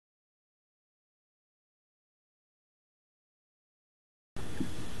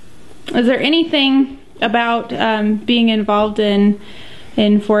Is there anything about being involved in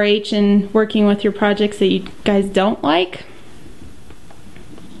 4-H and working with your projects that you guys don't like?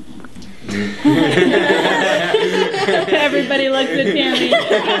 Everybody looks at Tammy.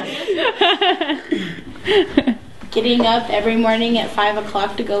 Getting up every morning at 5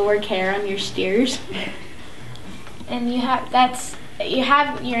 o'clock to go work hair on your steers. And you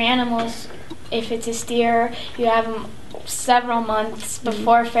have your animals. If it's a steer, you have them several months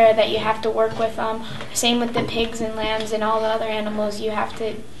before fair that you have to work with them. Same with the pigs and lambs and all the other animals. You have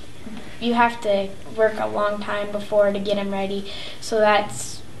to work a long time before to get them ready. So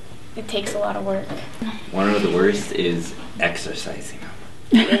it takes a lot of work. One of the worst is exercising them.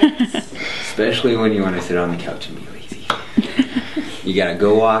 Yes. Especially when you want to sit on the couch and be lazy. You gotta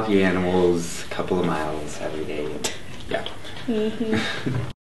go walk your animals a couple of miles every day. Yeah.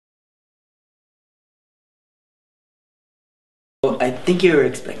 Well, I think you were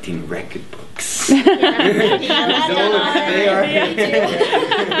expecting record books. They are.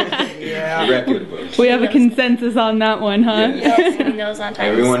 Yeah. Record books. We have a consensus on that one, huh? Yes.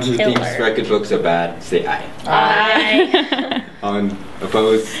 Everyone who thinks record books are bad, say aye. Aye. On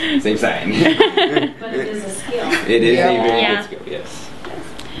opposed, same sign. But it is a skill. It is a very good skill, yes.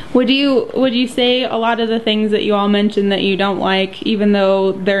 Would you say a lot of the things that you all mentioned that you don't like, even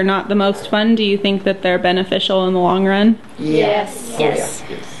though they're not the most fun, do you think that they're beneficial in the long run? Yes. Yes.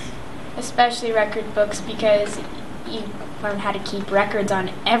 Especially record books, because you learn how to keep records on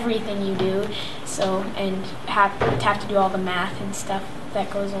everything you do, and have to do all the math and stuff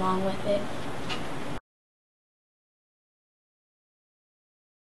that goes along with it.